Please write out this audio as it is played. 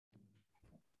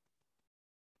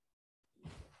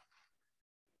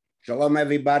Shalom,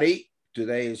 everybody.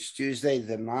 Today is Tuesday,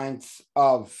 the 9th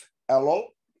of Elul.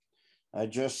 I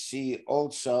just see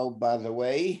also, by the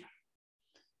way,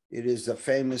 it is the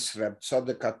famous Reb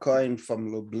Tzadok HaKohen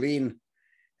from Lublin,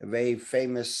 a very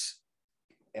famous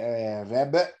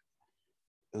Rebbe,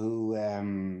 who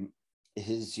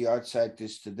his yahrzeit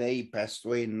is today. He passed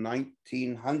away in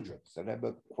 1900. The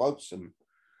Rebbe quotes him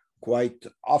quite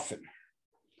often.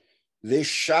 This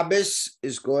Shabbos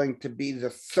is going to be the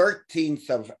 13th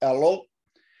of Elul,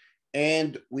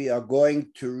 and we are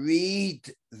going to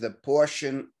read the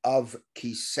portion of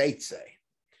Teitzei.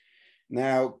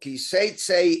 Now,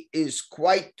 Teitzei is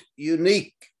quite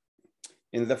unique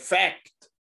in the fact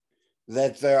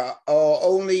that there are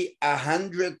only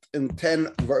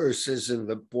 110 verses in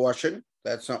the portion.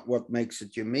 That's not what makes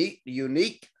it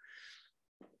unique.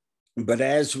 But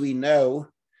as we know,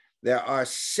 there are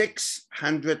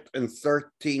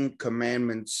 613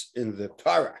 commandments in the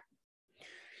Torah.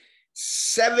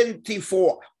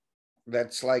 74,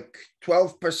 that's like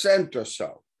 12% or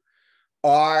so,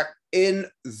 are in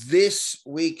this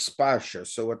week's parsha.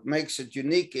 So what makes it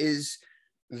unique is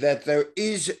that there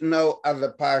is no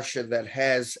other parsha that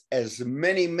has as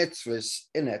many mitzvahs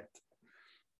in it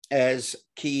as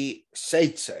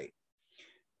Teitzei.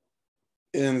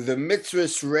 And the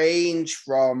mitzvahs range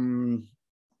from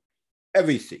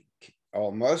everything,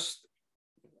 almost.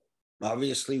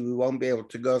 Obviously, we won't be able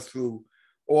to go through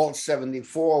all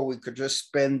 74. We could just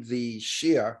spend the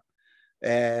shir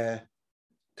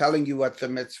telling you what the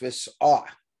mitzvahs are.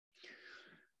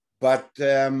 But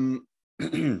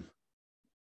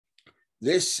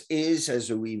this is,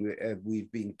 as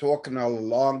we've been talking all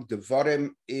along,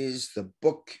 Devarim is the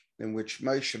book in which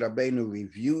Moshe Rabbeinu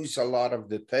reviews a lot of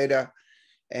the Torah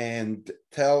and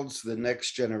tells the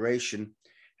next generation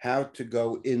how to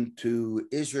go into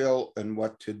Israel and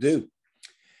what to do.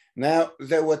 Now,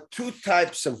 there were two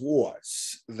types of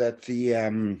wars that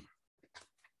the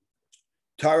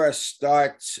Torah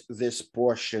starts this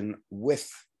portion with.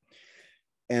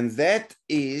 And that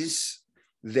is,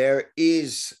 there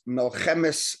is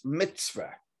Melchemes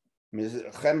Mitzvah.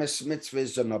 Melchemes Mitzvah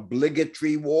is an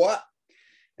obligatory war,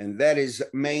 and that is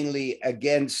mainly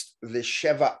against the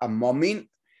Sheva Amomin,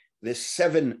 the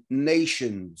 7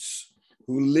 nations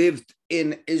who lived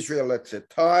in Israel at the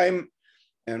time,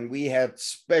 and we had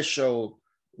special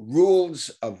rules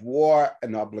of war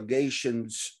and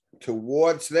obligations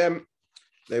towards them.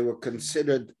 They were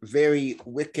considered very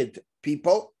wicked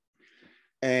people,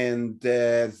 and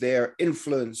their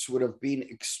influence would have been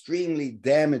extremely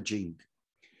damaging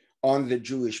on the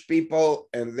Jewish people,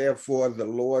 and therefore the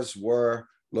laws were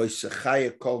lo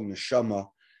sechaya kol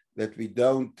neshama, that we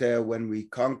don't, when we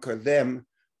conquer them,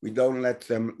 we don't let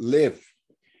them live.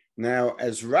 Now,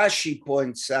 as Rashi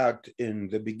points out in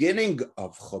the beginning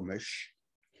of Chumash,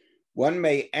 one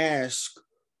may ask,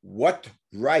 what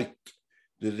right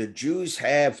do the Jews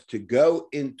have to go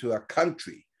into a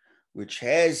country which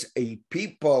has a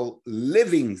people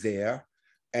living there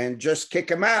and just kick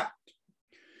them out?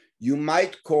 You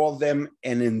might call them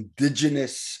an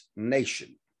indigenous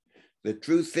nation. The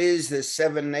truth is, the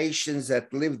 7 nations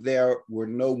that lived there were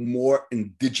no more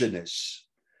indigenous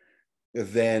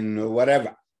than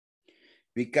whatever,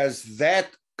 because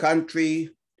that country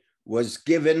was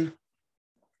given,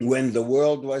 when the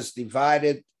world was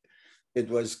divided, it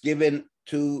was given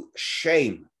to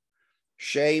Shem.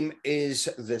 Shem is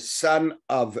the son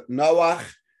of Noah.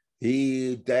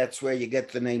 That's where you get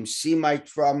the name Semite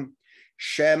from.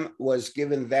 Shem was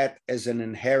given that as an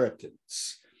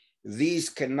inheritance. These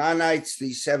Canaanites,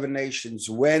 these 7 nations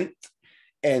went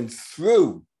and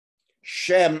threw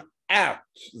Shem out.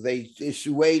 They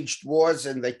waged wars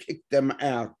and they kicked them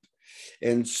out.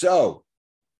 And so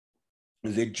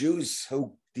the Jews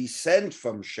who descend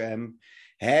from Shem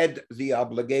had the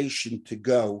obligation to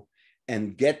go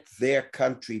and get their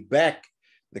country back,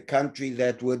 the country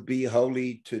that would be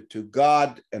holy to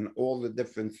God and all the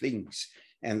different things.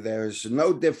 And there's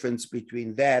no difference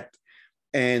between that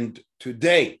and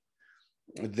today.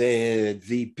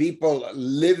 The people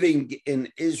living in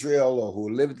Israel, or who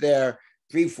lived there,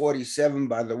 347,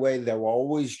 by the way, there were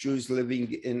always Jews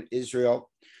living in Israel.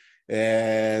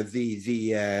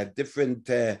 The different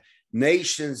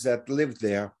nations that lived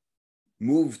there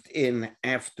moved in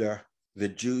after the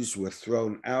Jews were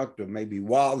thrown out, or maybe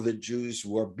while the Jews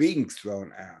were being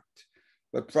thrown out,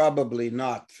 but probably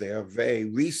not. They are very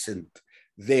recent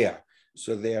there,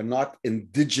 so they are not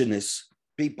indigenous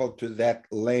people to that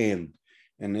land,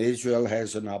 and Israel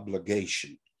has an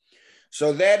obligation.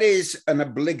 So that is an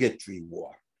obligatory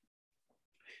war.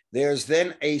 There's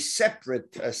then a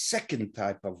second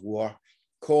type of war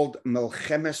called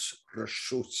Melchemes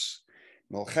Reshus.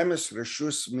 Milchemes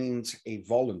Reshus means a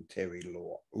voluntary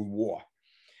war.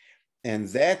 And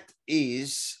that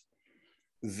is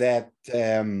that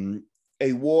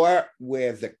a war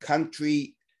where the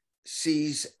country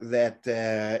sees that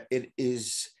it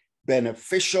is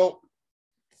beneficial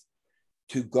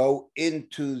to go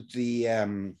into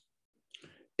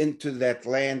that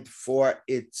land for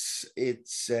its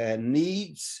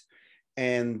needs,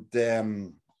 and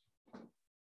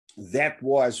that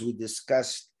war, as we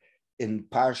discussed in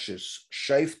Parshas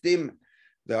Shoftim,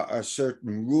 there are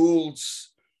certain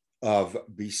rules of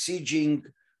besieging,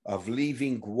 of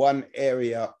leaving one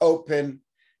area open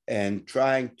and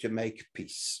trying to make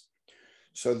peace.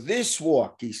 So this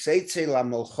war, Teitzei la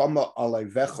milchama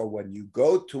aleivecha, when you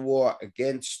go to war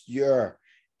against your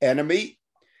enemy,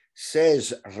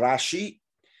 says Rashi,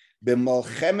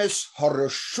 b'milchemes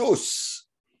harashus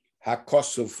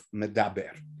hakosuf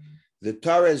medaber. The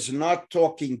Torah is not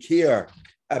talking here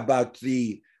about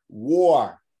the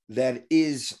war that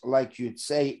is, like you'd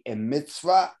say, a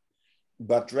mitzvah,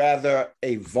 but rather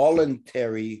a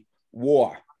voluntary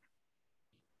war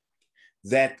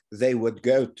that they would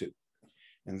go to.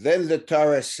 And then the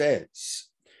Torah says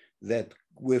that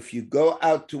if you go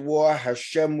out to war,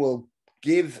 Hashem will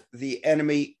give the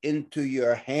enemy into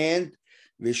your hand,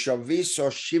 v'shavis or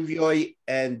shivyoi,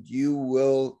 and you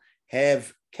will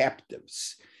have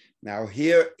captives. Now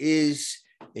here is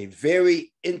a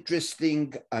very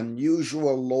interesting,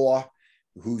 unusual law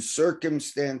whose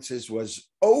circumstances was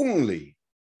only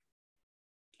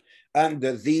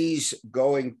under these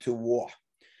going to war.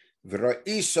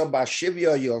 V'ra'isa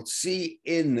b'shivya, you'll see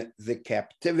in the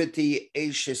captivity,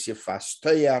 Eishes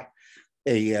Yefastoyar,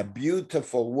 a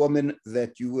beautiful woman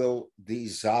that you will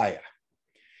desire.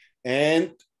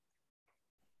 And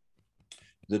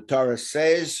the Torah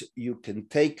says you can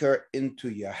take her into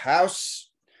your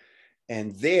house,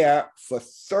 and there for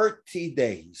 30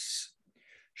 days,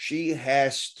 she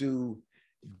has to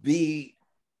be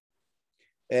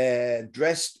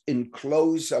dressed in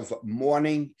clothes of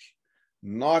mourning,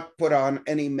 not put on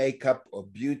any makeup or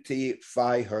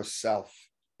beautify herself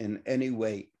in any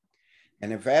way.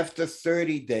 And if after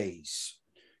 30 days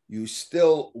you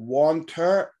still want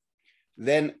her,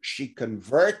 then she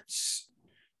converts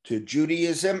to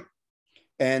Judaism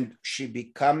and she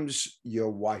becomes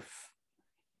your wife.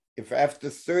 If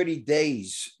after 30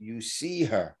 days you see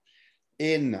her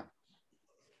in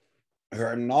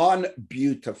her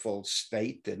non-beautiful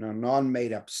state, in a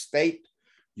non-made-up state,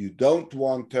 you don't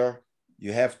want her,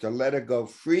 you have to let her go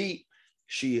free.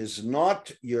 She is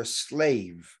not your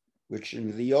slave, which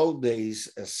in the old days,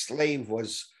 a slave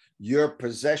was your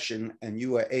possession and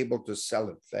you were able to sell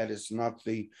it. That is not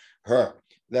her.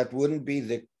 That wouldn't be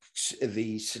the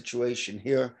situation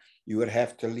here. You would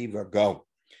have to leave her go.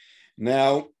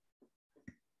 Now,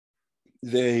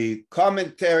 the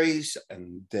commentaries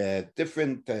and the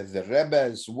Rebbe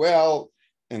as well,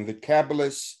 and the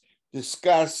Kabbalists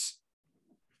discuss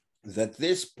that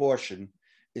this portion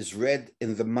is read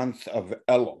in the month of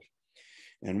Elul.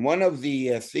 And one of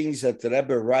the things that the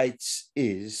Rebbe writes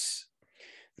is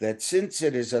that since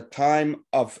it is a time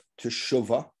of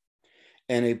teshuvah,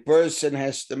 and a person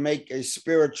has to make a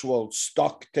spiritual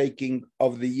stock taking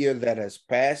of the year that has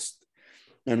passed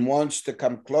and wants to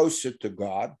come closer to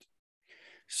God,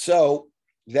 so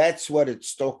that's what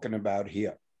it's talking about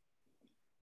here.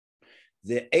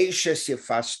 The Eishes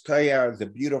Yefastoyar, the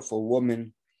beautiful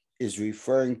woman, is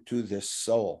referring to the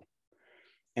soul.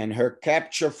 And her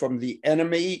capture from the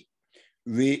enemy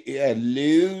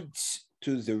alludes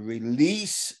to the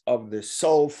release of the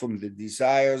soul from the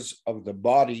desires of the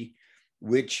body,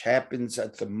 which happens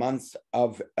at the month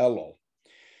of Elul.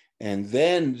 And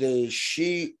then the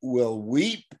she will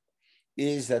weep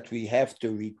is that we have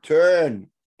to return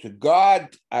to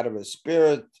God out of a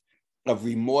spirit of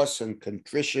remorse and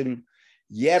contrition,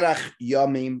 Yerach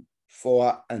Yomim,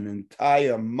 for an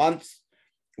entire month,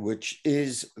 which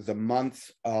is the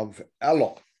month of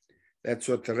Elul. That's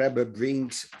what the Rebbe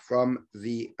brings from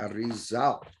the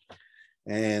Arizal.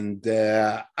 And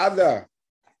other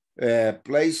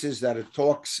places that it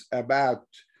talks about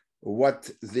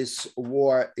what this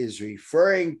war is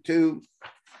referring to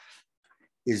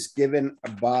is given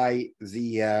by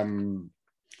the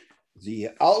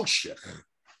Alshich,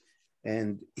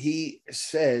 and he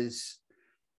says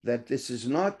that this is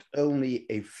not only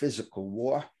a physical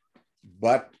war,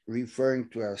 but referring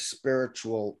to a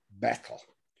spiritual battle,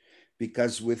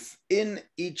 because within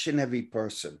each and every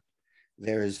person,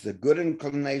 there is the good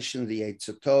inclination, the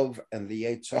Yetzer Tov, and the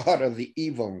HoRa, the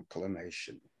evil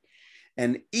inclination.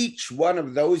 And each one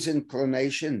of those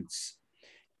inclinations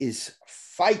is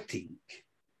fighting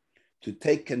to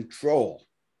take control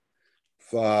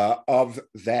of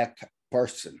that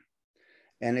person.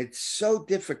 And it's so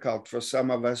difficult for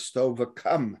some of us to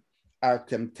overcome our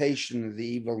temptation of the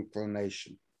evil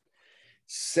inclination.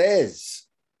 Says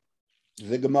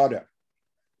the Gemara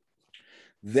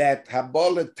that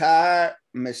habolatar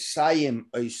mesayim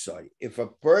oisoi, if a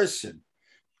person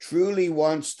truly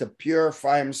wants to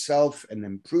purify himself and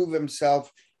improve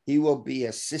himself, he will be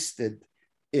assisted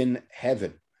in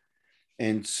heaven.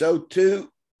 And so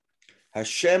too,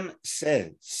 Hashem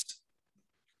says,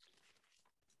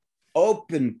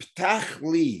 open, ptach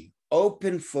li,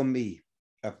 open for me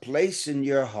a place in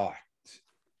your heart,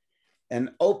 and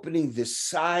opening the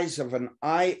size of an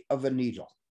eye of a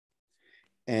needle,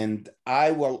 and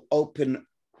I will open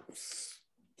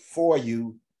for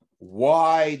you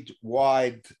wide,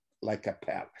 wide like a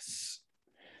palace.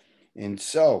 And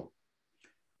so,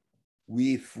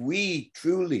 if we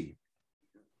truly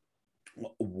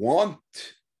want,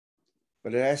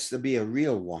 but it has to be a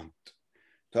real want,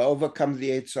 to overcome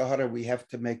the HoRa, we have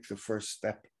to make the first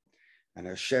step. And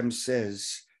Hashem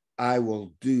says, I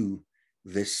will do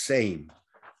the same.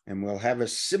 And we'll have a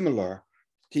similar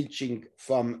teaching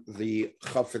from the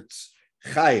Chafetz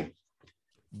Chaim.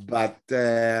 But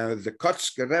the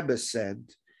Kotzker Rebbe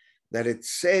said that it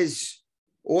says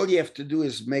all you have to do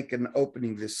is make an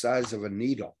opening the size of a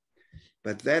needle.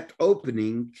 But that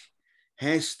opening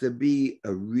has to be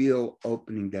a real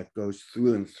opening that goes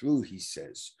through and through, he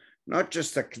says. Not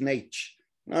just a knetch,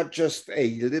 not just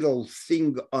a little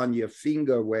thing on your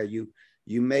finger where you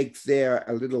make there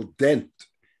a little dent,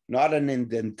 not an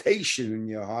indentation in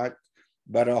your heart,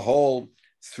 but a hole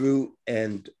through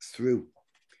and through.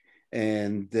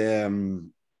 And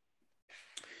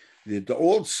it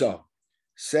also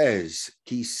says,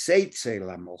 Ki Teitzei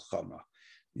la milchama,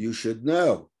 you should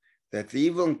know that the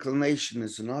evil inclination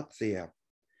is not there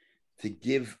to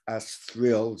give us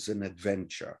thrills and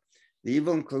adventure. The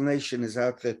evil inclination is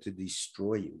out there to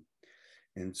destroy you.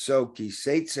 And so, Ki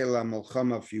Teitzei la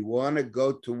milchama, if you want to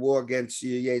go to war against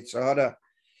your Yetzer,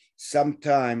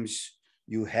 sometimes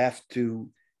you have to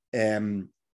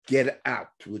get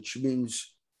out, which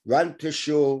means run to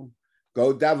shul,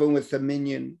 go daven with a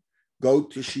minyan, go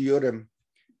to shiurim,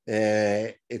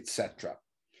 etc.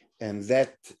 And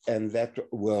that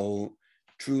will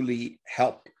truly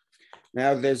help.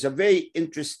 Now, there's a very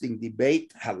interesting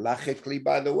debate, halachically,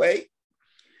 by the way,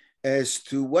 as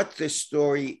to what the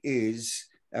story is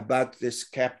about this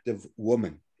captive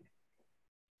woman.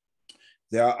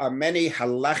 There are many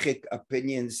halachic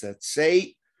opinions that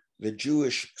say the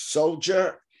Jewish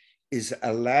soldier is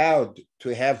allowed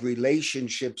to have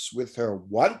relationships with her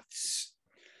once,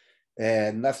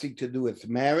 nothing to do with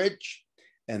marriage.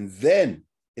 And then,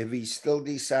 if he still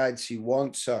decides he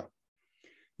wants her,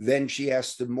 then she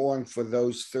has to mourn for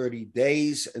those 30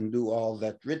 days and do all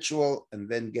that ritual and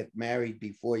then get married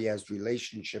before he has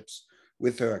relationships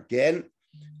with her again.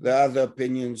 There are other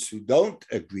opinions who don't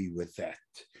agree with that.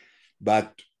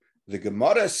 But the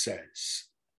Gemara says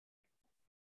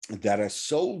that a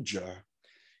soldier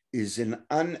is in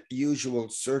unusual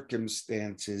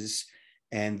circumstances,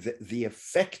 and the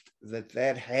effect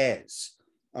that has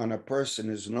on a person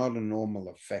is not a normal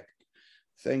effect.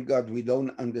 Thank God we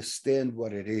don't understand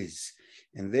what it is.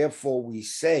 And therefore we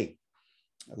say,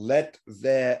 let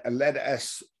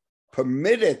us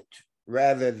permit it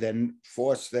rather than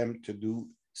force them to do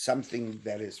something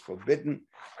that is forbidden.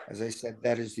 As I said,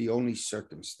 that is the only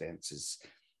circumstances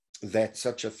that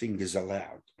such a thing is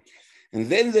allowed. And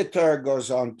then the Torah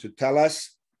goes on to tell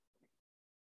us,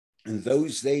 in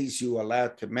those days you are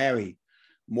allowed to marry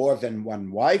more than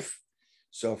one wife.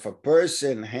 So if a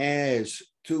person has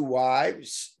two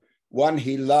wives, one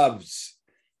he loves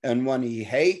and one he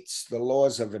hates, the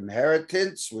laws of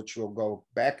inheritance, which we'll go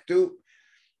back to.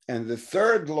 And the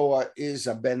third law is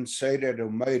a ben Sorrer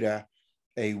UMorah,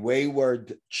 a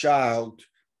wayward child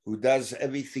who does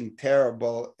everything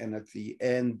terrible and at the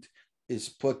end is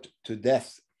put to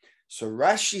death. So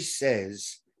Rashi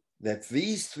says that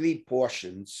these three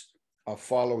portions are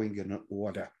following in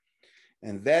order.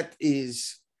 And that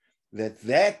is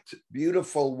that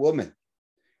beautiful woman,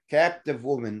 captive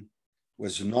woman,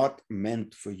 was not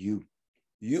meant for you.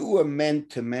 You were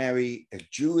meant to marry a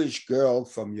Jewish girl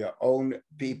from your own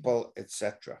people,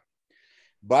 etc.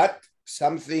 But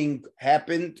something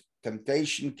happened,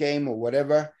 temptation came or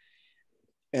whatever,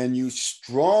 and you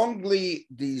strongly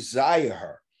desire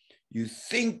her. You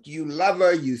think you love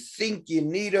her, you think you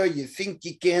need her, you think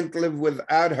you can't live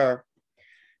without her.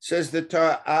 Says the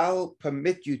Torah, I'll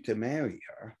permit you to marry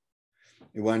her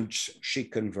once she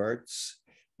converts,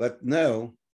 but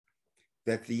know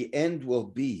that the end will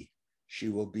be, she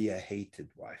will be a hated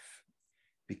wife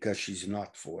because she's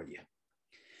not for you.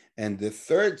 And the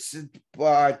third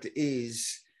part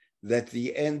is that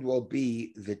the end will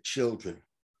be the children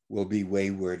will be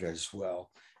wayward as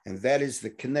well. And that is the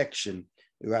connection,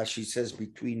 Rashi says,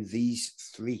 between these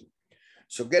three.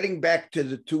 So getting back to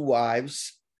the two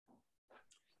wives,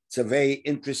 it's a very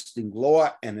interesting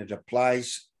law, and it applies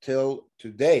till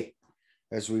today,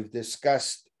 as we've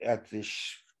discussed at the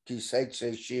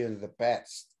Teitzei Shir in the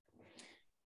past.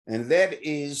 And that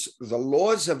is the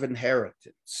laws of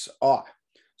inheritance are,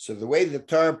 so the way the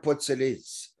Torah puts it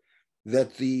is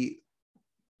that the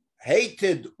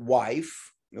hated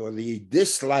wife or the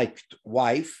disliked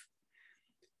wife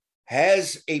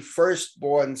has a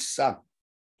firstborn son,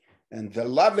 and the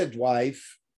loved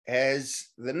wife has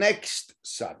the next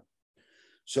son.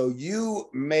 So you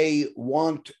may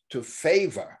want to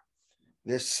favor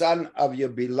the son of your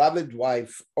beloved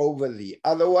wife over the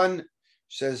other one.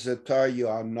 Says the Torah, you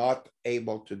are not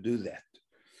able to do that.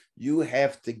 You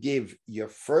have to give your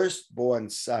firstborn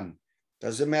son,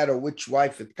 doesn't matter which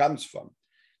wife it comes from,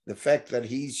 the fact that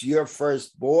he's your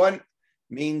firstborn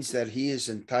means that he is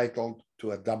entitled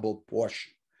to a double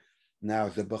portion. Now,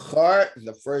 the Bechor,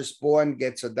 the firstborn,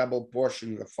 gets a double portion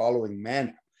in the following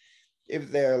manner.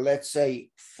 If there are, let's say,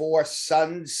 4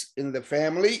 sons in the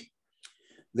family,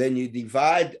 then you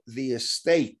divide the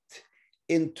estate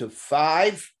into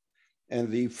 5, and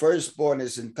the firstborn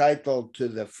is entitled to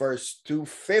the first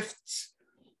 2/5,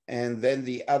 and then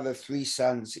the other 3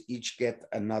 sons each get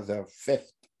another 1/5.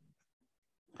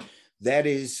 That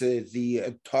is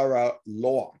the Torah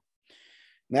law.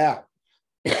 Now,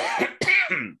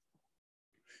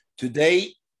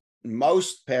 today,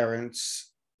 most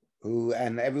parents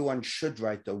and everyone should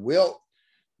write a will.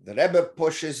 The Rebbe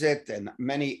pushes it, and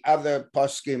many other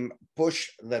poskim push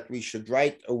that we should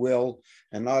write a will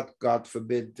and not, God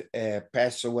forbid,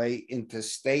 pass away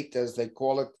intestate, as they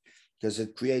call it, because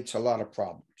it creates a lot of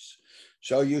problems.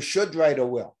 So you should write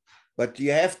a will, but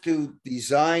you have to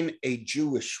design a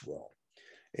Jewish will.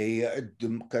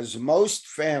 Because most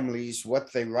families,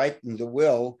 what they write in the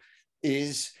will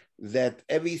is that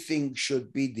everything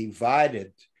should be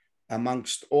divided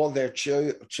amongst all their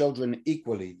children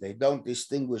equally. They don't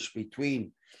distinguish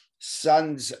between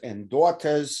sons and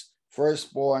daughters,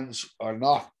 firstborns or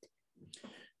not.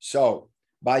 So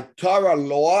by Torah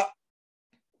law,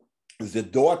 the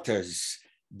daughters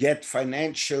get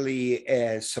financially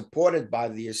supported by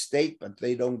the estate, but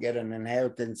they don't get an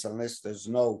inheritance unless there's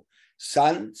no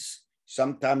sons.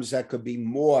 Sometimes that could be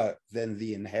more than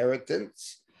the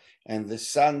inheritance. And the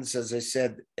sons, as I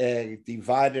said,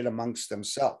 divided amongst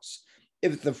themselves.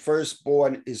 If the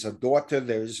firstborn is a daughter,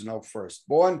 there is no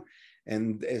firstborn,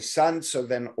 and a son, so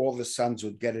then all the sons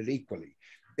would get it equally.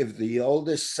 If the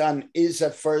oldest son is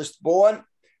a firstborn,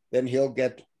 then he'll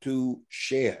get 2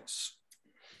 shares.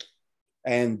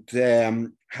 And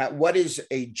what is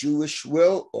a Jewish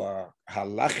will or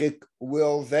halachic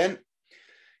will then?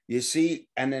 You see,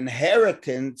 an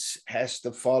inheritance has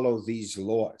to follow these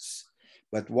laws.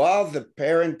 But while the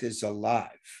parent is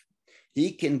alive,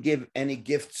 he can give any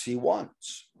gifts he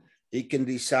wants. He can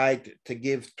decide to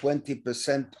give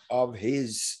 20% of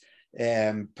his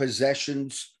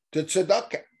possessions to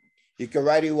tzedakah. He can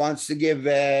write he wants to give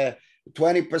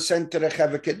 20% to the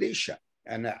Chevah Kedisha,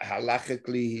 and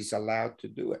halachically he's allowed to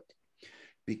do it,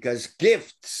 because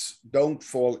gifts don't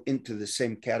fall into the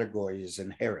same category as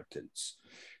inheritance.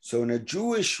 So in a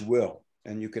Jewish will,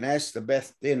 and you can ask the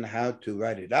Beth Din how to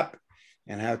write it up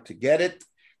and how to get it,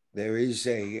 there is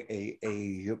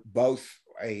both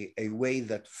a way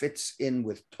that fits in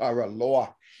with Torah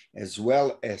law as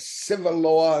well as civil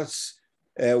laws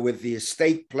with the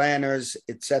estate planners,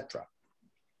 etc.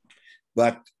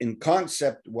 But in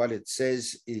concept, what it says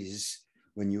is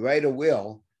when you write a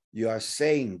will, you are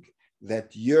saying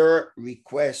that your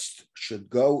request should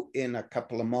go in a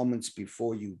couple of moments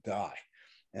before you die.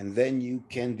 And then you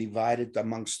can divide it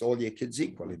amongst all your kids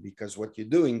equally, because what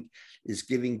you're doing is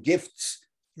giving gifts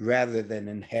rather than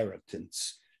inheritance.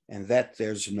 And that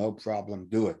there's no problem,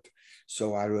 do it. So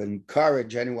I would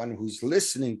encourage anyone who's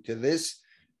listening to this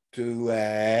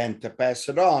and to pass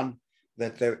it on,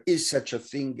 that there is such a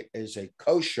thing as a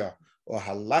kosher or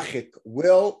halachic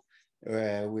will,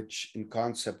 which in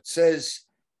concept says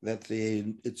that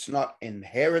it's not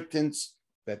inheritance,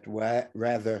 but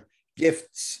rather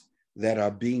gifts that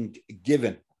are being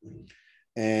given.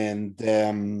 And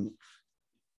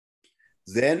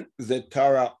then the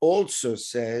Torah also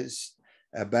says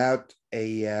about a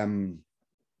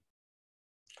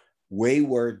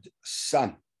wayward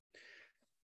son.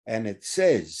 And it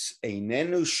says,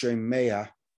 Einenu shomea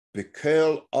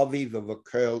b'kol aviv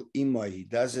v'kol imo. He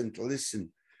doesn't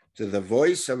listen to the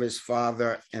voice of his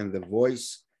father and the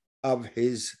voice of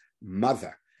his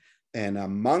mother. And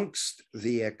amongst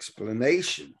the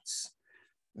explanations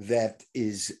that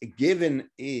is given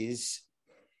is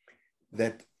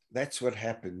that that's what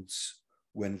happens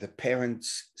when the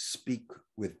parents speak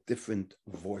with different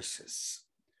voices.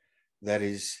 That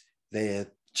is, their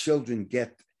children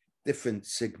get different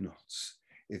signals.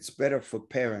 It's better for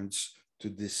parents to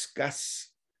discuss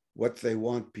what they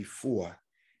want before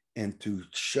and to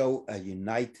show a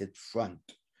united front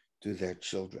to their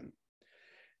children.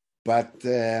 But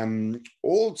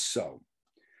also,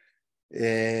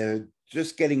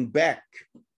 just getting back,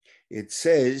 it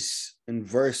says in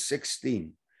verse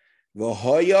 16,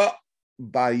 V'hoya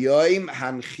bayoim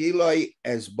hanchiloi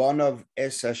esbonov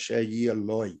es asher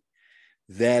yiloi,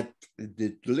 that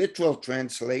the literal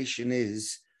translation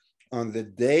is, on the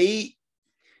day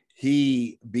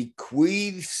he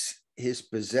bequeaths his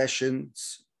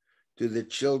possessions to the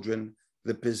children,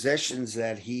 the possessions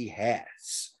that he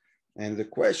has. And the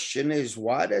question is,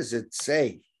 why does it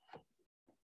say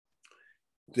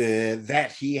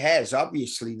that he has?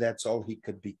 Obviously, that's all he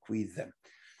could bequeath them.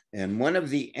 And one of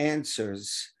the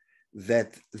answers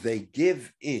that they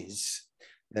give is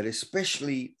that,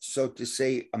 especially, so to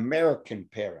say, American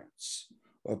parents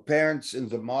or parents in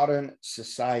the modern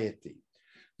society,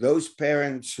 those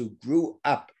parents who grew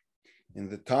up in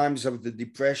the times of the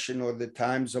Depression or the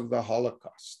times of the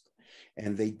Holocaust,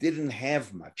 and they didn't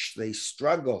have much, they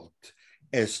struggled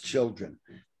as children,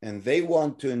 and they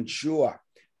want to ensure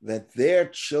that their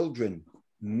children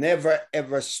never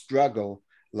ever struggle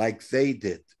like they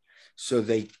did. So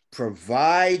they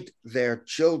provide their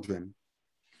children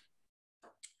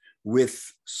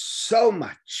with so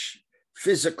much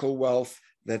physical wealth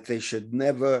that they should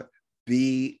never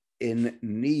be in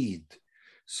need.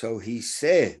 So he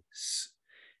says,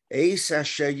 Eis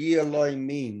asher yiloi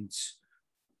means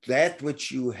that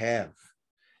which you have.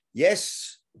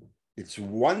 Yes, it's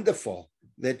wonderful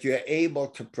that you're able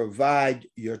to provide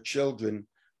your children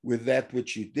with that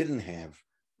which you didn't have,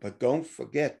 but don't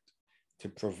forget to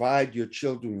provide your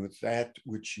children with that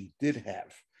which you did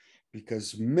have,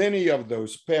 because many of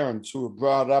those parents who were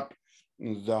brought up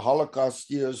in the Holocaust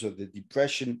years or the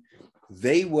Depression,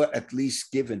 they were at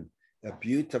least given a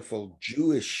beautiful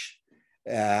Jewish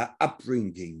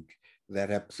upbringing that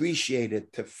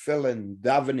appreciated tefillin,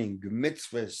 davening,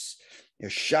 mitzvahs,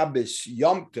 Shabbos,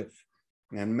 Yom Tov.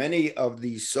 And many of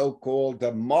these so-called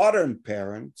modern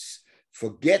parents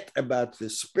forget about the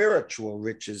spiritual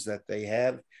riches that they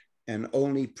have and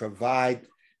only provide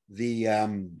the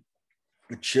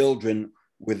children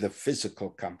with the physical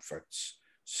comforts.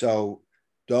 So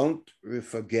don't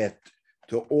forget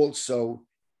to also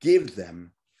give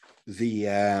them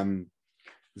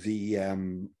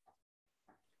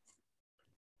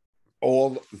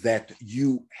all that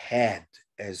you had,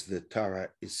 as the Torah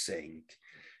is saying.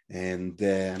 And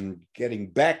getting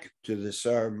back to the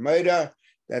Sorrer UMorah,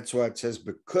 that's why it says,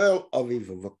 B'kol aviv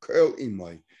v'kol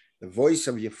imoy, the voice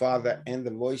of your father and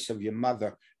the voice of your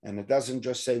mother. And it doesn't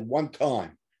just say one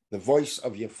time, the voice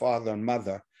of your father and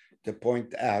mother, to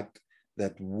point out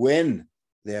that when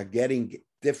they're getting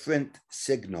different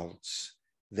signals,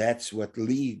 that's what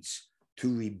leads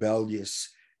to rebellious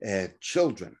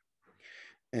children.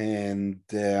 And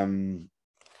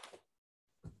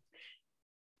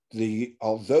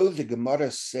although the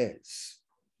Gemara says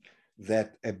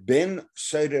that a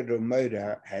Sorrer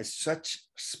UMorah has such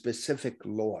specific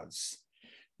laws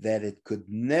that it could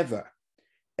never,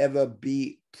 ever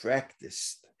be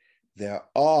practiced, there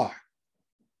are,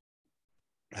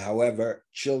 however,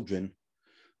 children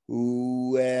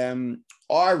who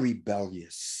are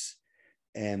rebellious,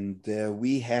 and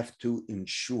we have to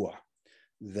ensure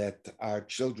that our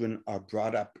children are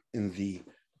brought up in the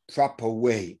proper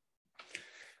way.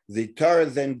 The Torah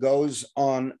then goes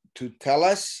on to tell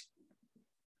us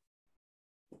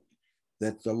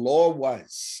that the law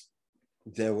was,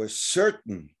 there were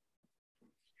certain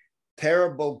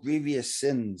terrible, grievous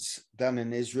sins done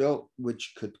in Israel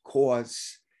which could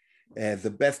cause the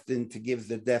Beth Din to give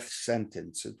the death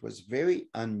sentence. It was very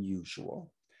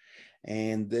unusual.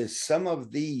 And some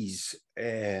of these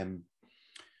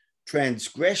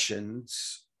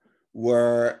transgressions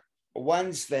were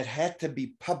ones that had to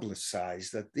be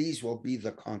publicized, that these will be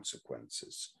the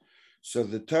consequences. So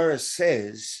the Torah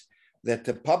says that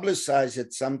to publicize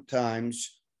it,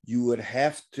 sometimes you would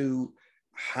have to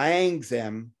hang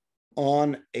them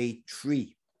on a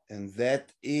tree. And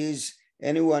that is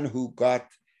anyone who got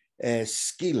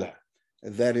skila,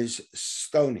 that is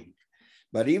stoning.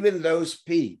 But even those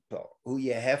people who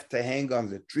you have to hang on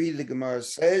the tree, the Gemara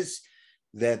says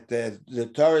that the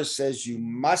Torah says you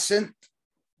mustn't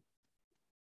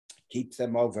keep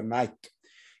them overnight.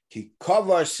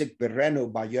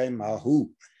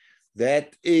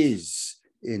 That is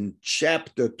in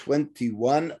chapter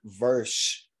 21,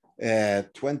 verse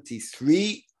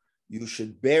 23. You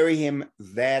should bury him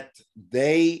that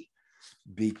day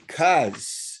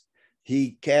because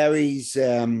he carries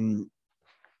a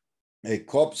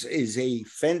corpse is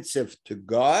offensive to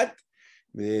God.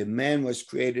 The man was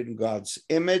created in God's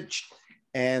image,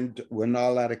 and we're not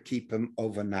allowed to keep him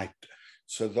overnight.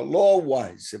 So the law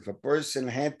was, if a person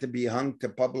had to be hung to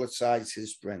publicize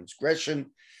his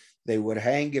transgression, they would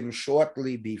hang him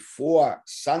shortly before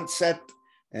sunset,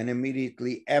 and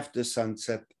immediately after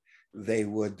sunset, they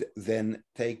would then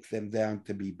take them down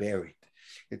to be buried.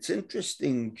 It's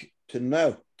interesting to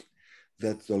note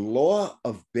that the law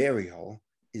of burial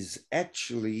is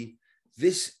actually,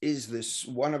 this is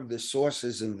one of the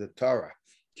sources in the Torah.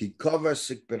 You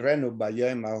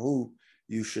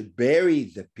should bury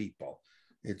the people.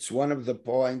 It's one of the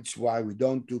points why we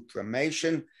don't do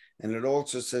cremation, and it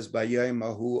also says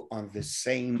Bayomahu on the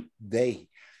same day.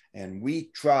 And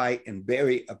we try and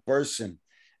bury a person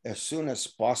as soon as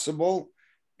possible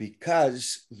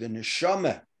because the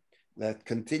neshama that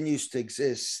continues to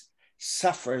exist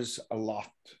suffers a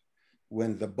lot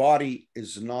when the body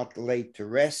is not laid to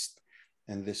rest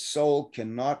and the soul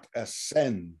cannot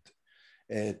ascend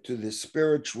to the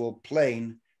spiritual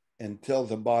plane until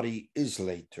the body is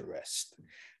laid to rest.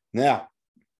 Now,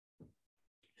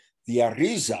 the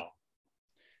Arizal,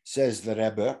 says the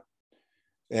Rebbe,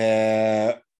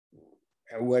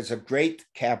 was a great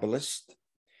Kabbalist,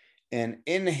 and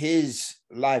in his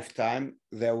lifetime,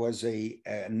 there was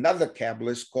another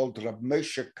Kabbalist called Rabbi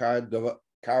Moshe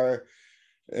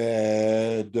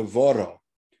Devoro,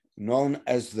 known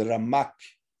as the Ramak.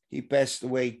 He passed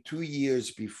away 2 years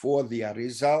before the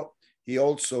Arizal. He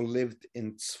also lived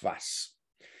in Tzfas.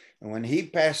 And when he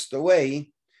passed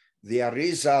away, the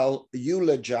Arizal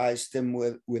eulogized him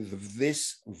with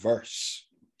this verse.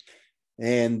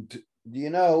 And, you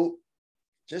know,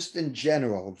 just in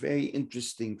general, very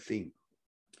interesting thing.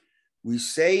 We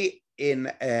say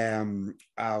in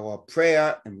our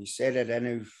prayer, and we say that at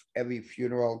every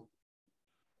funeral,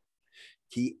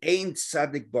 Ki ein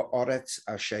tzadik ba'aretz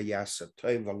asher ya'aseh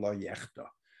tov v'lo yechta.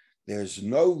 There's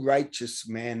no righteous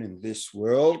man in this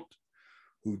world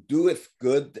who doeth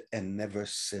good and never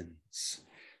sins.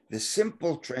 The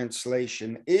simple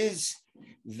translation is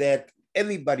that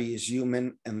everybody is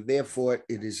human, and therefore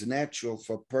it is natural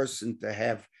for a person to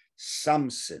have some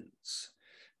sins.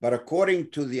 But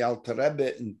according to the Alter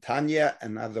Rebbe in Tanya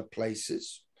and other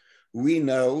places, we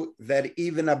know that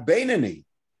even a Beinani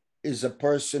is a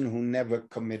person who never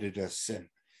committed a sin,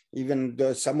 even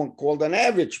someone called an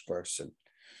average person.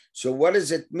 So what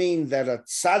does it mean that a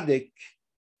tzaddik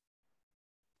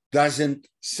doesn't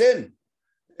sin?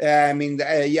 I mean,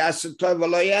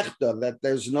 that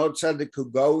there's no tzaddik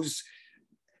who goes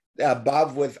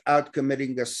above without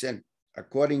committing a sin.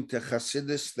 According to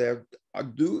Hasidus, there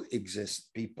do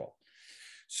exist people.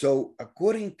 So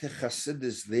according to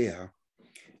Hasidus there,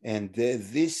 and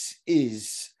this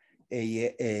is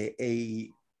a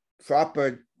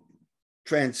proper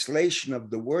translation of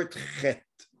the word chet,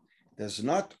 does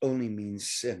not only mean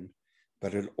sin,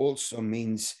 but it also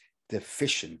means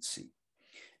deficiency.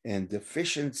 And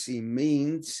deficiency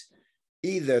means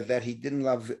either that he didn't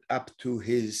live up to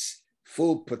his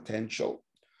full potential,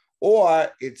 or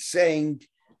it's saying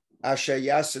that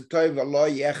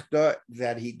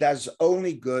he does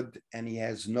only good and he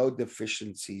has no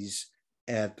deficiencies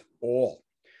at all.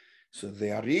 So the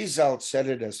Arizal said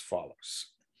it as follows,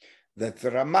 that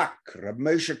the Ramak, Rabbi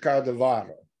Moshe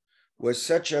Cardavaro, was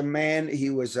such a man, he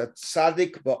was a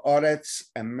tzaddik ba'aretz,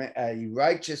 a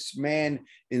righteous man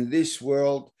in this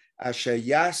world, asher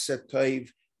ya'aseh tov,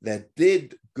 that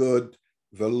did good,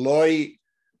 v'loi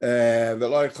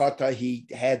chata, he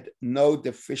had no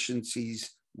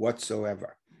deficiencies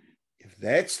whatsoever. If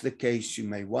that's the case, you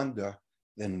may wonder,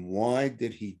 then why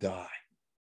did he die?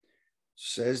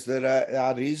 Says that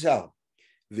Arizal,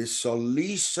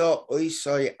 v'solisa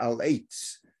oisai al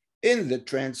eitz. In the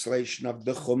translation of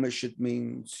the Chumash, it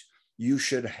means you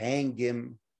should hang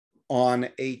him on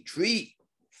a tree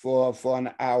for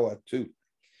an hour too.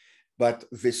 But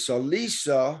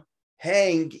v'solisa,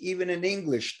 hang, even in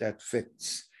English that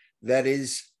fits. That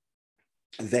is,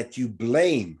 that you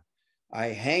blame. I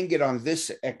hang it on this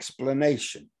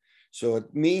explanation. So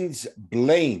it means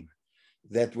blame,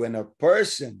 that when a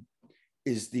person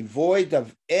is devoid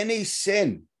of any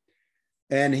sin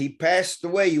and he passed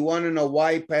away, you want to know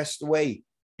why he passed away?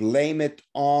 Blame it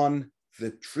on the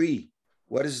tree.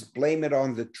 What does blame it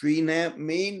on the tree now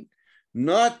mean?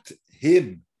 Not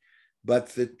him, but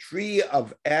the tree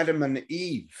of Adam and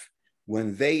Eve,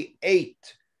 when they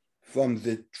ate from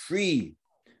the tree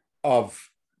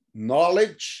of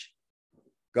knowledge,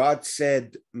 God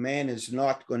said man is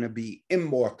not going to be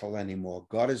immortal anymore.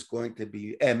 Man is going to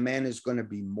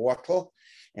be mortal,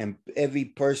 and every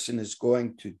person is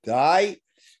going to die.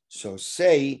 So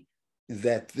say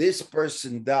that this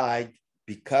person died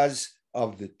because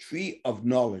of the tree of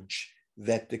knowledge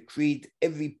that decreed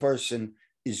every person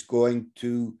is going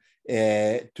to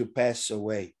pass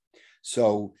away.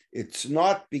 So it's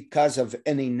not because of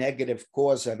any negative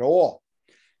cause at all.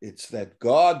 It's that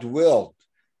God willed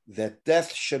that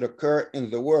death should occur in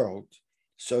the world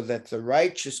so that the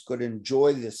righteous could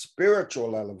enjoy the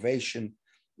spiritual elevation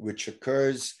which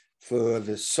occurs for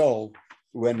the soul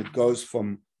when it goes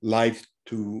from life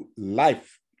to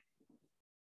life.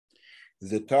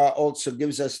 The Torah also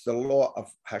gives us the law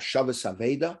of Hashavas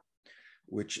Aveda,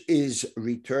 which is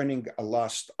returning a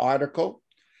lost article.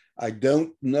 I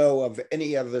don't know of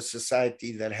any other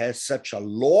society that has such a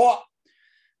law.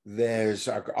 There's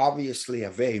obviously a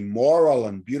very moral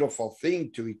and beautiful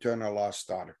thing to return a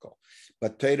lost article,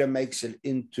 but Torah makes it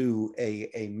into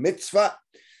a mitzvah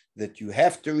that you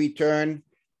have to return.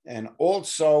 And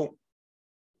also,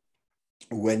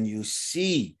 when you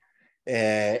see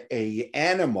a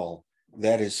animal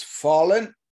that is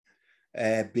fallen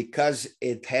because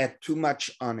it had too much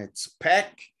on its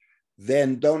pack,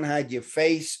 then don't hide your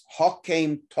face.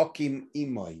 Hokem tokim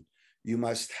imoy. You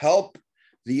must help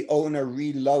the owner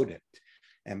reload it.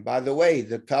 And by the way,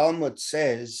 the Talmud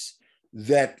says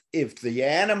that if the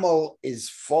animal is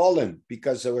fallen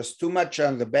because there was too much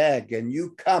on the bag and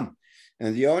you come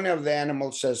and the owner of the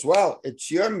animal says, well, it's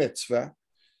your mitzvah,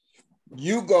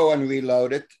 you go and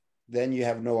reload it, then you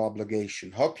have no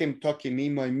obligation. Hokim tokim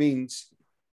imoy means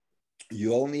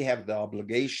you only have the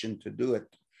obligation to do it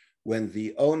when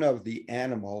the owner of the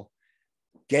animal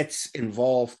gets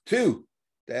involved too,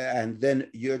 and then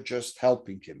you're just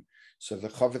helping him. So the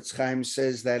Chafetz Chaim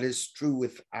says that is true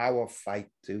with our fight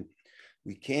too.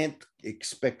 We can't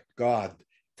expect God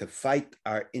to fight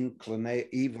our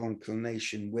evil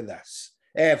inclination with us,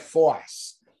 for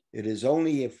us. It is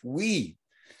only if we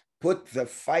put the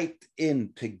fight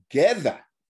in together,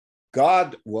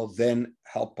 God will then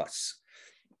help us.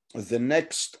 The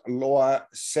next law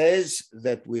says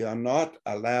that we are not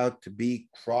allowed to be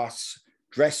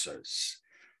cross-dressers.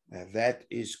 That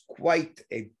is quite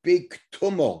a big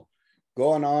tumult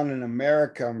going on in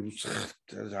America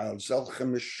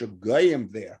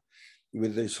there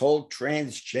with this whole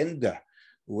transgender,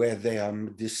 where they are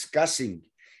discussing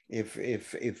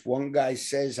if one guy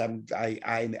says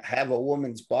I have a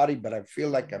woman's body but I feel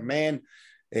like a man,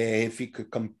 if he could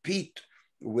compete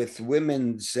with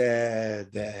women's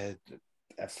the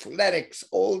athletics,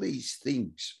 all these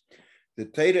things. The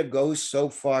Torah goes so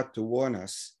far to warn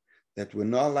us that we're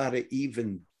not allowed to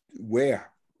even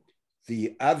wear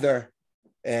the other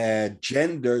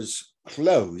gender's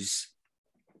clothes,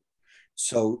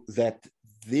 so that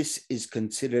this is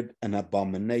considered an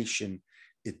abomination.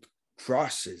 It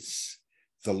crosses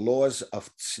the laws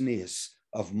of tznius,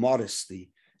 of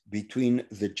modesty between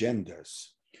the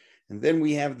genders. And then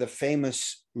we have the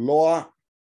famous law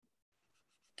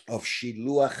of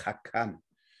Shiluach Hakan.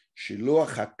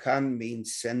 Shiluach Hakan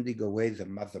means sending away the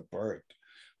mother bird.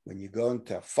 When you go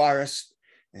into a forest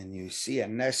and you see a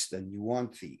nest and you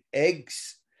want the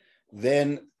eggs,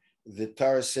 then the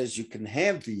Torah says you can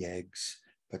have the eggs,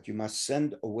 but you must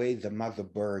send away the mother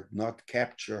bird, not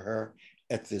capture her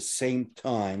at the same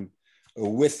time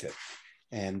with it.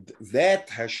 And that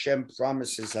Hashem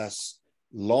promises us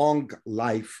long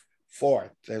life for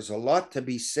it. There's a lot to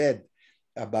be said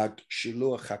about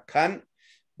Shiluach Hakan,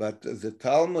 but the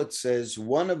Talmud says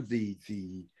one of the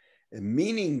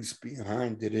meanings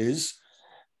behind it is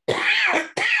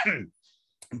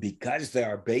because there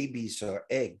are babies or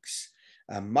eggs,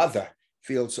 a mother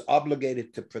feels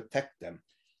obligated to protect them.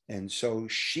 And so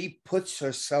she puts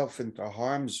herself into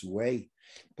harm's way,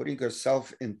 putting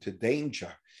herself into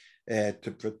danger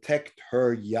to protect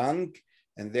her young.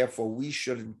 And therefore, we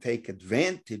shouldn't take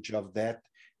advantage of that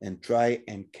and try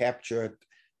and capture it.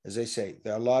 As I say,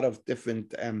 there are a lot of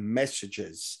different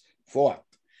messages for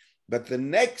it. But the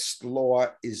next law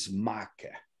is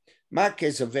Makeh. Makeh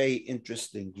is a very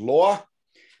interesting law,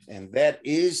 and that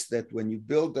is that when you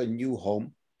build a new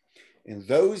home, in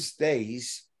those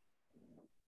days,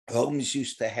 homes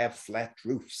used to have flat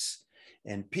roofs,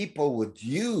 and people would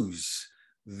use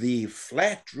the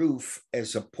flat roof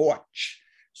as a porch.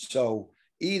 So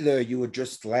either you would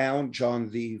just lounge on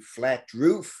the flat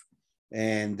roof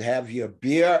and have your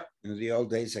beer, in the old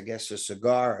days, I guess a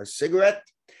cigar or a cigarette,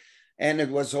 and it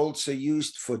was also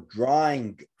used for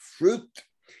drying fruit.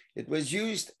 It was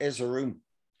used as a room.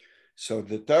 So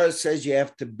the Torah says you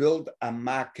have to build a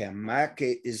makkah. A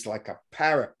makkah is like a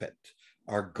parapet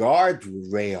or guard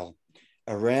rail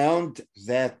around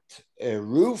that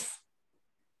roof,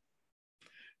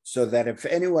 so that if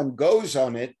anyone goes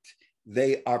on it,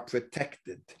 they are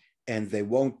protected and they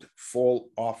won't fall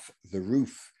off the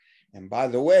roof. And by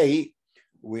the way,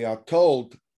 we are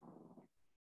told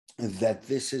that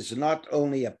this is not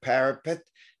only a parapet,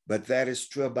 but that is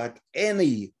true about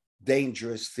any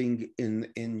dangerous thing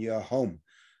in your home.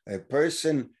 A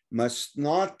person must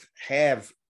not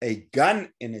have a gun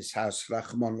in his house,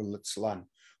 Rahman al-Islam,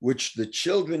 which the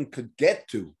children could get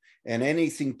to, and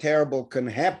anything terrible can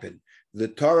happen. The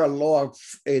Torah law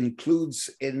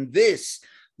includes in this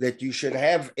that you should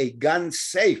have a gun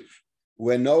safe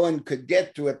where no one could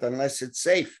get to it unless it's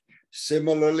safe.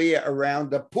 Similarly,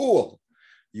 around a pool,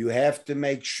 you have to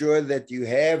make sure that you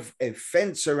have a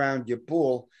fence around your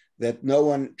pool that no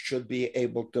one should be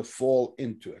able to fall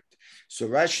into it. So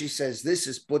Rashi says this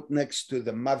is put next to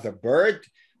the mother bird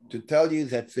to tell you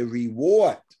that the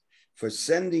reward for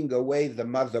sending away the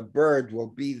mother bird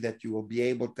will be that you will be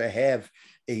able to have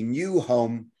a new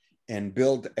home and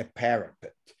build a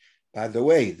parapet. By the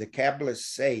way, the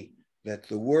Kabbalists say that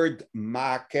the word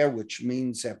makkah, which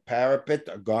means a parapet,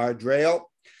 a guardrail,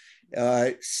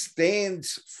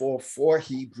 stands for 4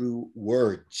 Hebrew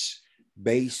words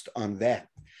based on that.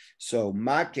 So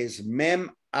makkah is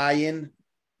mem ayin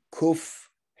kuf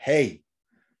hey.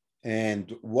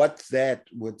 And what that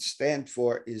would stand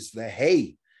for is the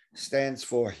hey stands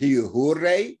for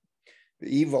hihure, the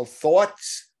evil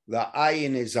thoughts. The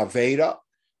ayin is aveda,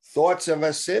 thoughts of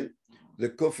a sin. The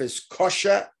kuf is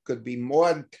kosher, could be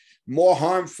more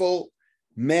harmful,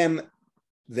 mem,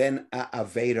 than a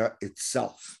aveda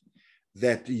itself.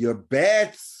 That your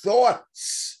bad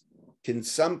thoughts can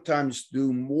sometimes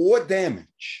do more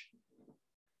damage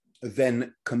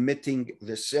than committing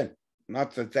the sin.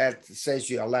 Not that that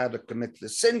says you're allowed to commit the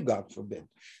sin, God forbid,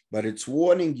 but it's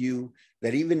warning you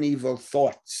that even evil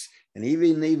thoughts and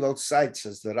even evil sights,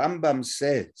 as the Rambam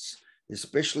says,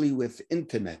 especially with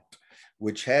internet,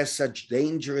 which has such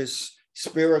dangerous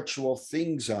spiritual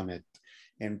things on it,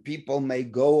 and people may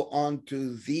go on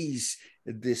to these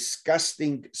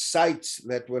disgusting sites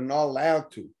that we're not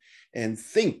allowed to and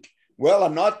think, well,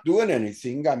 I'm not doing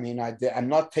anything. I mean, I'm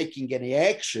not taking any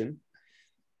action.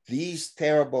 These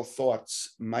terrible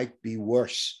thoughts might be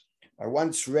worse. I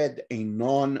once read a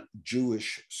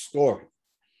non-Jewish story,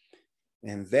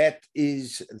 and that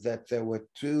is that there were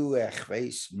 2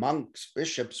 monks,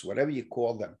 bishops, whatever you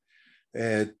call them,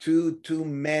 two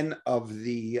men of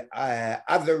the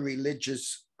other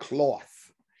religious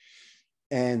cloth,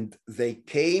 and they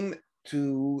came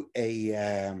to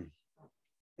a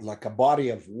like a body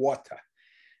of water,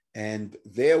 and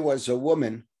there was a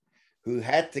woman who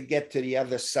had to get to the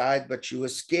other side, but she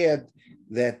was scared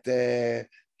that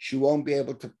she won't be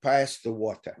able to pass the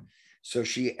water. So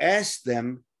she asked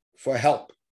them for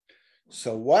help.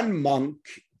 So one monk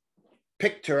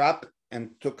picked her up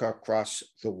and took her across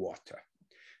the water.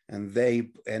 And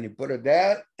he put her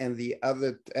down, and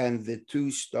the 2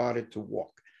 started to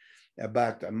walk.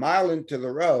 About a mile into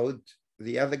the road,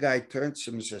 the other guy turns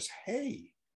to him and says, "Hey,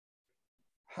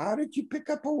 how did you pick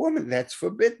up a woman? That's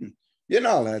forbidden. You're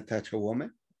not allowed to touch a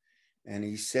woman." And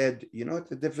he said, "You know what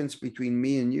the difference between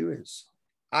me and you is?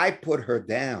 I put her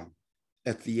down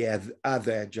at the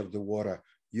other edge of the water.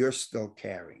 You're still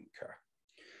carrying her."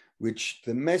 Which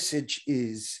the message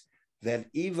is that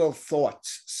evil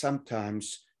thoughts sometimes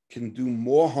can do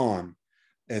more harm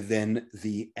than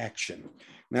the action.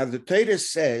 Now the Torah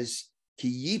says, Ki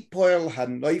yipoel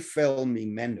hanoifel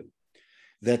mimenu,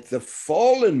 that the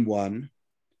fallen one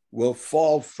will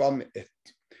fall from it.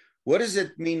 What does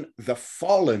it mean, the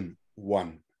fallen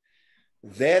one?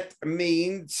 That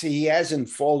means he hasn't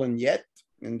fallen yet.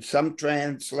 In some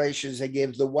translations, they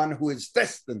give the one who is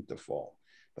destined to fall.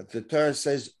 But the Torah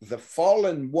says the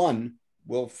fallen one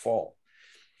will fall.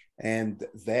 And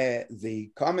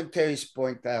the commentaries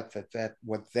point out that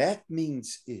what that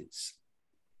means is,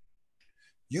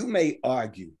 you may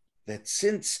argue that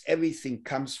since everything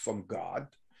comes from God,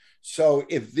 so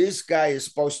if this guy is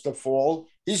supposed to fall,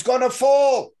 he's going to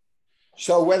fall.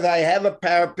 So whether I have a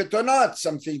parapet or not,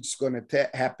 something's going to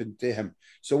happen to him.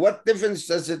 So what difference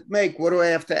does it make? What do I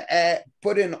have to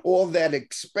put in all that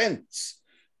expense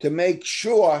to make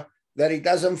sure that he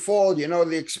doesn't fall? You know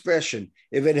the expression,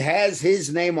 if it has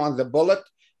his name on the bullet,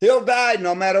 he'll die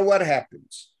no matter what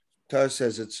happens. Torah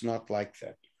says it's not like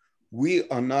that. We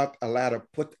are not allowed to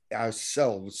put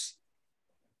ourselves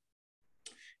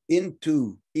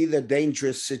into either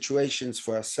dangerous situations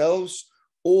for ourselves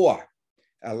or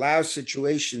allow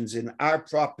situations in our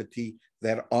property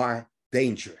that are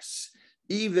dangerous.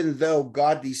 even though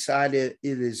God decided,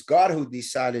 it is God who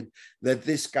decided that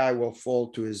this guy will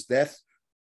fall to his death,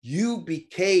 you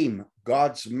became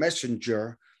God's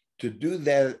messenger to do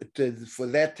that, for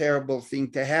that terrible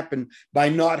thing to happen by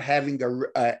not having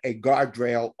a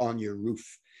guardrail on your roof.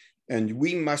 And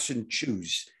we mustn't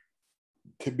choose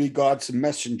to be God's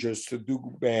messengers to do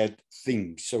bad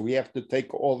things. So we have to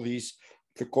take all these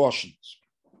precautions.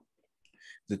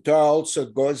 The Torah also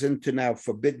goes into now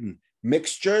forbidden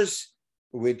mixtures,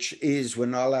 which is we're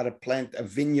not allowed to plant a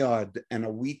vineyard and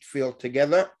a wheat field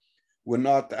together. We're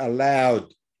not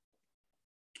allowed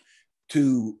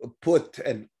to put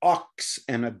an ox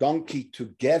and a donkey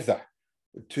together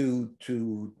to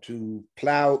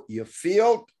plow your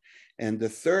field. And the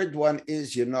third one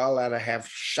is you're not allowed to have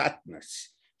shatnez.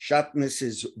 Shatnez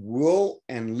is wool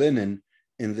and linen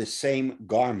in the same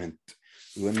garment.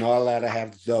 We're not allowed to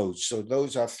have those. So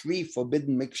those are three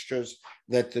forbidden mixtures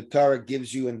that the Torah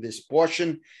gives you in this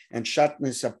portion, and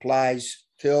shatnez applies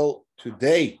till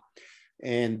today.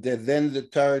 And then the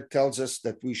Torah tells us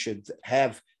that we should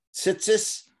have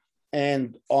tzitzis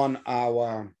and on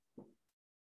our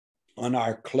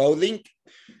clothing.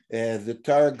 The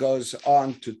Torah goes on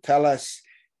to tell us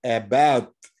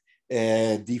about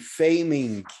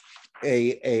defaming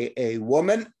a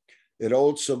woman. It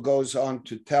also goes on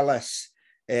to tell us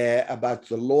about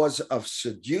the laws of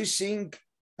seducing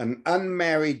an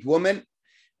unmarried woman.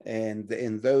 And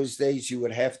in those days, you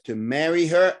would have to marry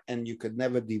her and you could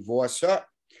never divorce her.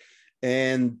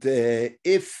 And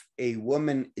if a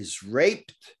woman is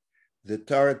raped, the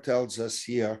Torah tells us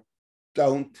here,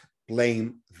 don't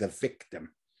blame the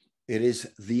victim. It is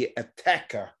the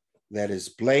attacker that is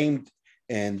blamed,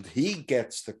 and he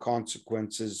gets the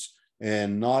consequences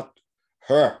and not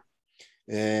her.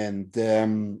 And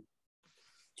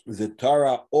the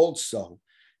Torah also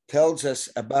tells us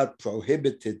about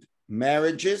prohibited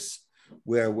marriages,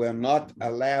 where we're not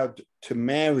allowed to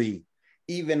marry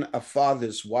even a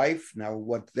father's wife. Now,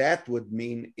 what that would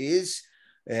mean is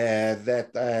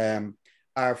that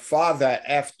our father,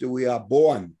 after we are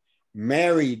born,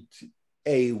 married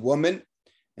a woman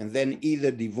and then either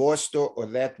divorced her or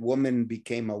that woman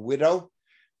became a widow.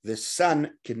 The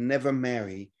son can never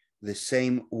marry the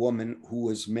same woman who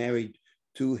was married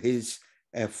to his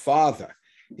father.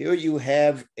 Here you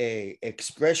have a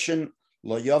expression,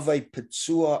 lo yavei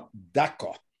petzua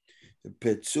daka.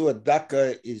 Petzua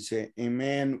daka is a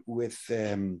man with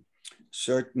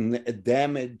certain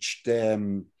damaged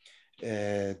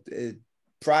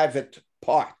private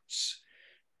parts.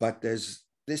 But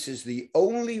this is the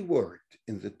only word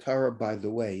in the Torah, by the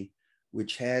way,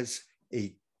 which has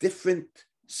a different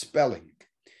spelling.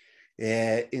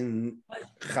 In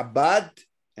Chabad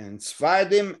and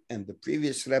Sfardim, and the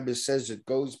previous Rebbe says it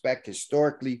goes back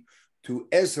historically to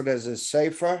Ezra's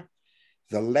Sefer,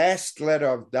 the last letter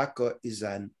of Daka is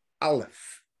an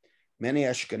Aleph. Many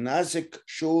Ashkenazic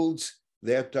shuls,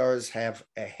 their Torahs have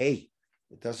a Hey.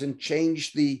 It doesn't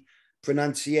change the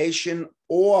pronunciation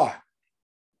or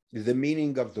the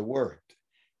meaning of the word,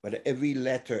 but every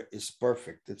letter is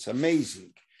perfect. It's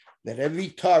amazing that every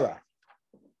Torah,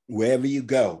 wherever you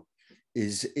go,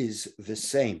 is the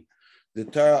same. The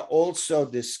Torah also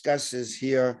discusses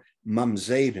here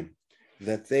mamzerim,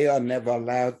 that they are never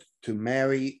allowed to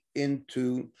marry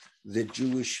into the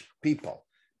Jewish people.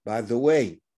 By the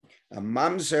way, a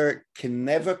mamzer can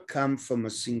never come from a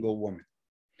single woman.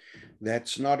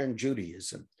 That's not in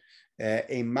Judaism.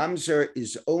 A mamzer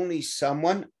is only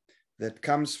someone that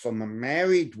comes from a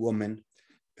married woman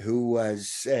who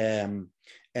was, and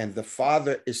the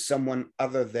father is someone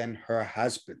other than her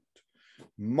husband.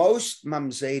 Most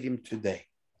mamzerim today,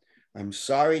 I'm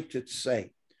sorry to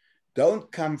say,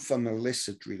 don't come from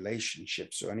illicit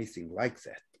relationships or anything like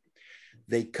that.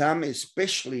 They come,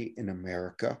 especially in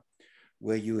America,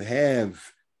 where you have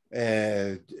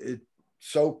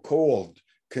so-called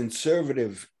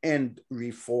conservative and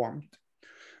reformed,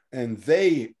 and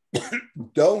they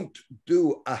don't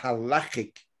do a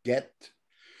halachic get.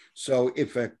 So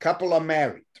if a couple are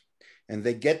married and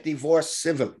they get divorced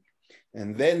civilly,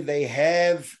 and then they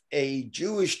have a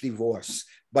Jewish divorce,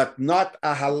 but not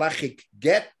a halachic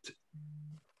get,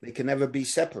 they can never be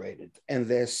separated, and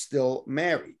they're still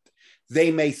married. They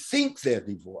may think they're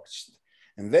divorced,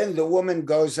 and then the woman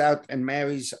goes out and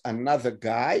marries another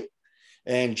guy,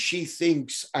 and she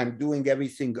thinks I'm doing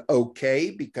everything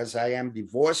okay because I am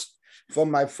divorced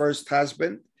from my first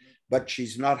husband, but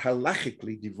she's not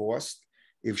halachically divorced.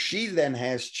 If she then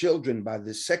has children by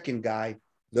the second guy,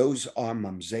 those are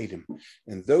mamzerim.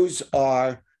 And those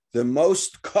are the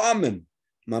most common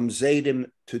mamzerim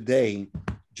today,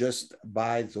 just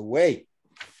by the way.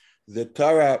 The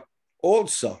Torah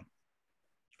also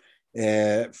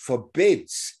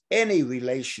forbids any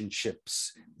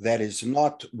relationships that is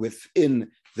not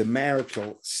within the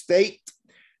marital state.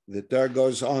 The Torah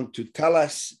goes on to tell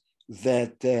us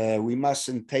that we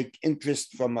mustn't take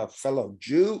interest from a fellow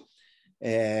Jew.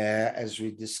 As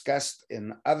we discussed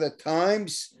in other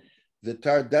times, the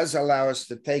Torah does allow us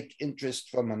to take interest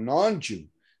from a non-Jew,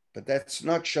 but that's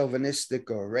not chauvinistic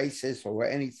or racist or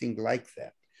anything like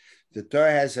that. The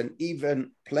Torah has an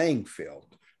even playing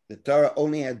field. The Torah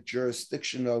only had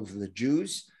jurisdiction over the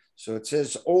Jews, so it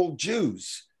says all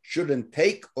Jews shouldn't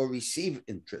take or receive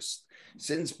interest.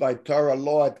 Since by Torah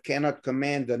law it cannot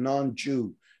command a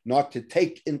non-Jew not to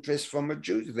take interest from a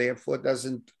Jew, therefore it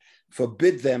doesn't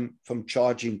forbid them from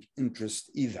charging interest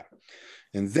either.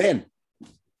 And then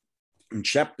in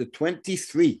chapter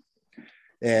 23,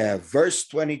 verse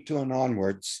 22 and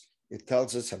onwards, it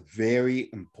tells us a very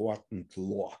important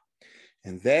law.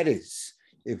 And that is,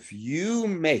 if you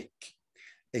make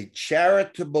a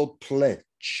charitable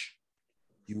pledge,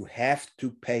 you have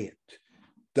to pay it.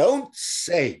 Don't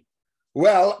say,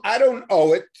 well, I don't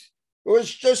owe it. It was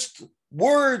just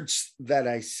words that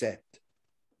I said.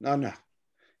 No.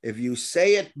 If you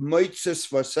say it,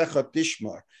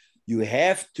 you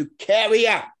have to carry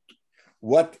out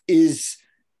what is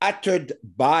uttered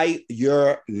by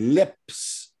your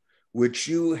lips, which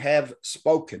you have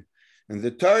spoken. And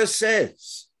the Torah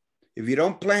says, if you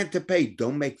don't plan to pay,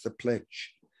 don't make the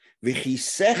pledge. If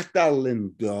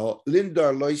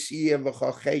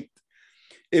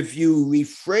you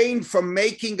refrain from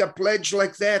making a pledge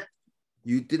like that,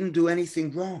 you didn't do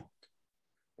anything wrong.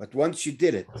 But once you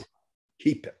did it,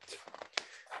 keep it.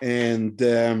 And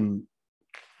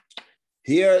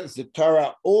here the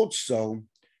Torah also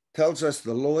tells us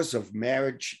the laws of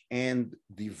marriage and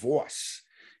divorce.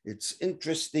 It's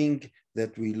interesting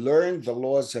that we learn the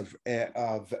laws of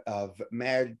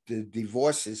marriage. The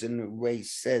divorces in a way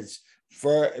says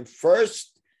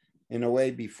first, in a way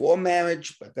before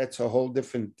marriage, but that's a whole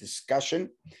different discussion.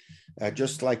 I'd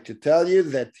just like to tell you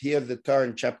that here the Torah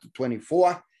in chapter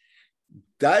 24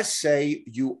 does say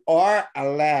you are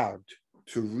allowed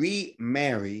to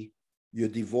remarry your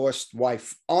divorced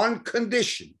wife on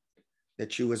condition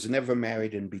that she was never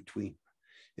married in between.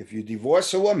 If you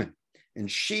divorce a woman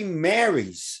and she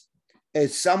marries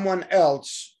as someone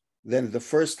else, then the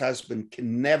first husband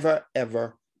can never,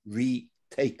 ever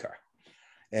retake her.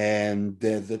 And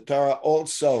the Torah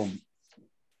also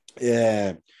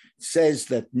says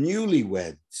that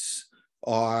newlyweds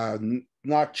are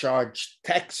not charged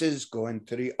taxes, going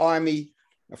to the army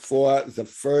for the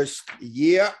first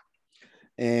year.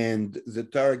 And the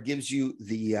Torah gives you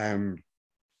the,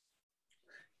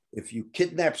 if you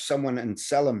kidnap someone and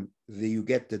sell them, you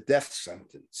get the death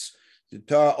sentence. The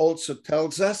Torah also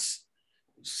tells us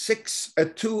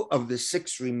two of the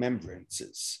 6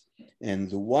 remembrances. And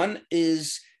the one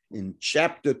is in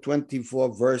chapter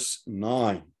 24, verse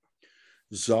 9.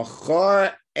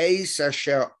 Zachar eis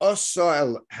asher osa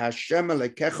el Hashem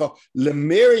elekecha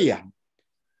leMiriam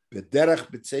b'derech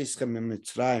b'tzeischem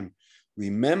miMitzrayim.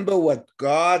 Remember what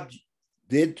God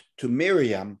did to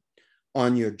Miriam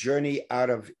on your journey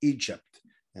out of Egypt.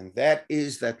 And that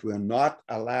is that we're not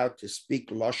allowed to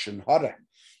speak Lashon Hara.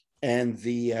 And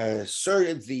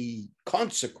the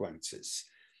consequences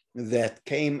that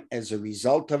came as a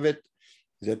result of it,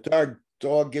 the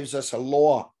Torah gives us a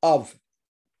law of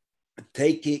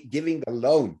giving a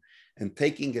loan and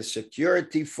taking a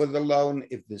security for the loan.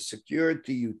 If the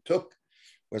security you took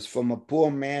was from a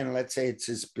poor man, let's say it's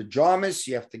his pajamas,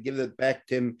 you have to give it back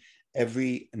to him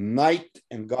every night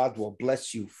and God will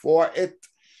bless you for it.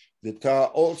 The Torah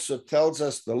also tells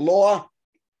us the law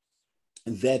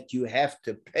that you have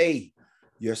to pay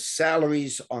your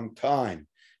salaries on time.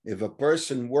 If a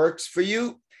person works for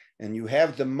you and you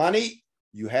have the money,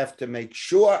 you have to make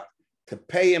sure to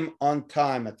pay him on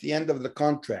time at the end of the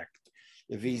contract.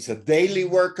 If he's a daily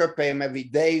worker, pay him every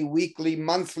day, weekly,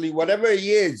 monthly, whatever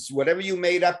he is, whatever you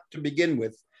made up to begin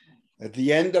with. At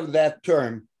the end of that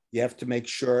term, you have to make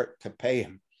sure to pay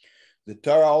him. The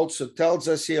Torah also tells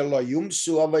us here, lo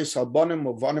yumsu avos al bonim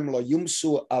uvonim lo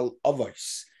yumsu al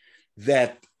avos,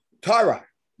 that Torah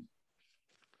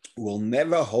will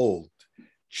never hold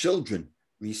children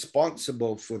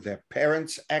responsible for their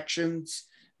parents' actions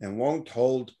and won't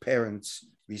hold parents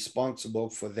responsible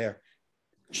for their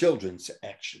children's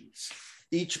actions.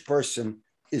 Each person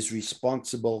is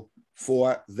responsible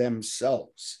for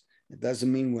themselves. It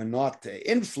doesn't mean we're not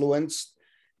influenced.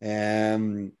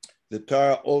 The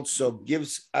Torah also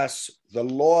gives us the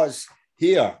laws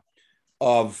here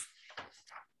of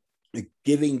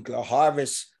giving a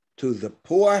harvest to the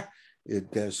poor.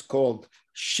 It is called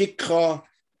shikha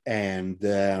and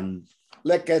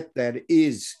leket, that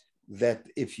is that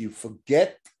if you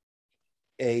forget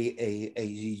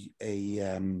a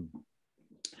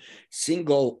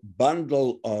single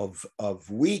bundle of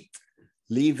wheat,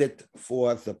 leave it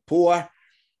for the poor.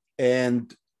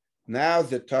 And now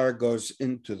the Torah goes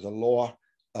into the law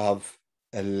of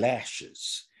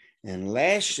lashes. And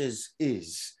lashes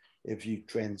is if you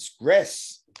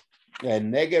transgress a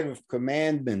negative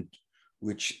commandment,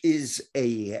 which is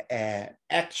a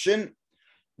action,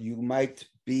 you might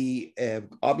be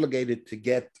obligated to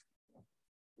get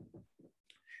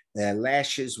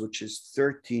lashes, which is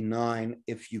 39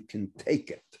 if you can take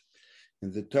it.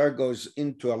 And the Torah goes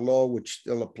into a law which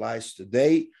still applies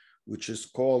today, which is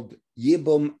called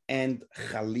Yibum and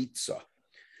Chalitza.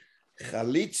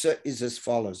 Chalitza is as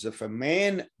follows. If a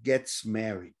man gets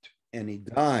married and he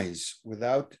dies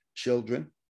without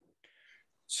children,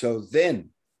 so then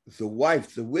the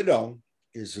wife, the widow,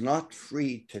 is not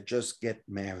free to just get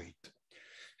married.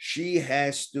 She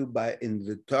has to, in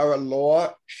the Torah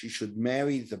law, she should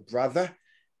marry the brother,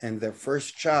 and their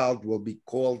first child will be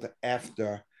called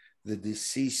after the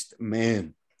deceased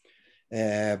man.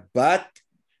 But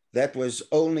that was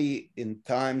only in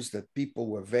times that people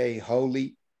were very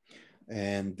holy,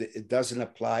 and it doesn't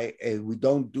apply. We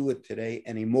don't do it today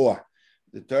anymore.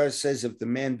 The Torah says if the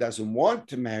man doesn't want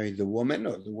to marry the woman,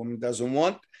 or the woman doesn't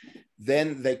want,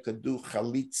 then they could do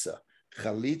chalitza.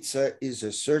 Chalitza is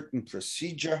a certain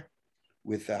procedure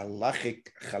with a halachic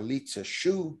chalitza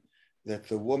shoe that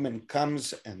the woman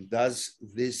comes and does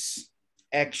this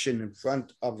action in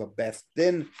front of a Beth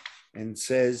Din and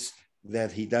says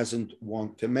that he doesn't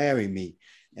want to marry me.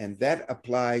 And that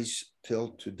applies till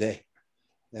today.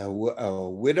 Now, a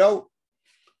widow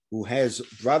who has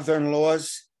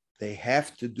brother-in-laws, they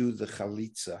have to do the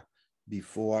chalitza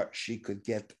before she could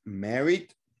get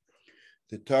married.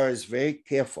 The Torah is very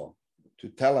careful to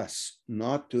tell us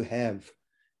not to have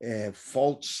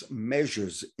false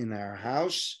measures in our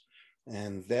house.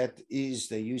 And that is,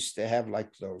 they used to have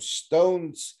like those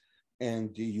stones,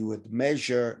 and you would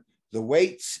measure the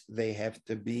weights. They have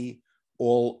to be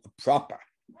all proper.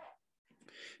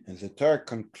 And the Torah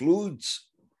concludes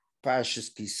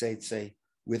Parshas Teitzei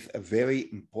with a very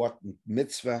important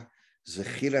mitzvah,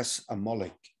 Zechiras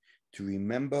Amalek, to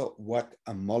remember what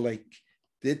Amalek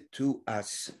did to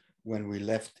us when we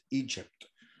left Egypt.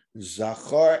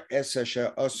 Zachor es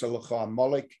asher asa lecha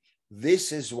Amalek.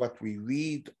 This is what we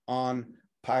read on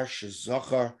Parshas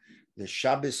Zachor, the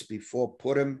Shabbos before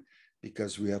Purim,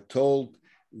 because we are told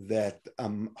that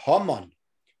Haman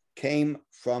came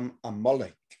from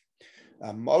Amalek.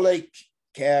 Amalek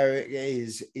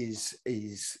is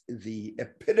the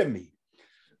epitome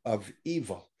of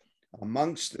evil.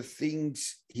 Amongst the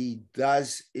things he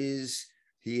does is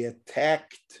he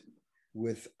attacked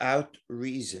without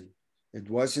reason. It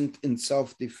wasn't in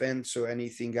self-defense or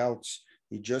anything else.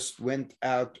 He just went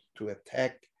out to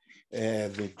attack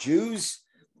the Jews.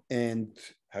 And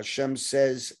Hashem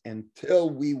says, until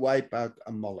we wipe out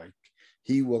Amalek,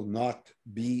 he will not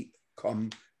be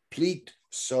complete,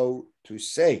 so to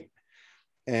say.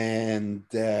 And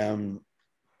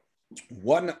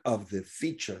one of the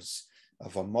features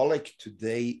of Amalek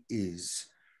today is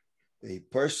a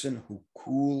person who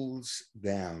cools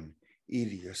down,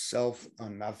 either yourself or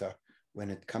another, when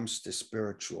it comes to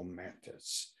spiritual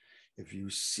matters. If you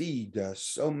see there are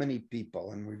so many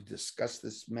people, and we've discussed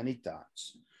this many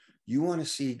times, you want to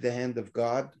see the hand of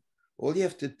God, all you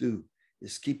have to do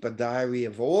is keep a diary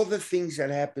of all the things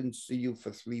that happens to you for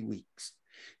 3 weeks,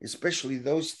 especially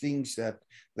those things that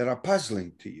are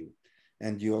puzzling to you,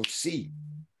 and you'll see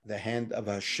the hand of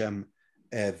Hashem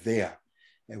there.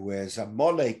 And whereas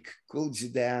Amalek cools you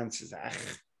down, says,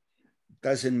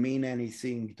 doesn't mean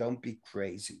anything, don't be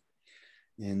crazy.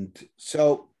 And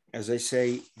so, as I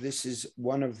say, this is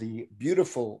one of the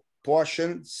beautiful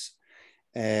portions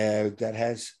that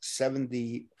has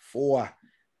 74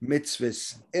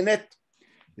 mitzvahs in it.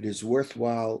 It is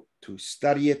worthwhile to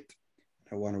study it.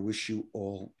 I want to wish you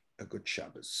all a good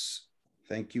Shabbos.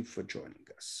 Thank you for joining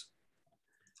us.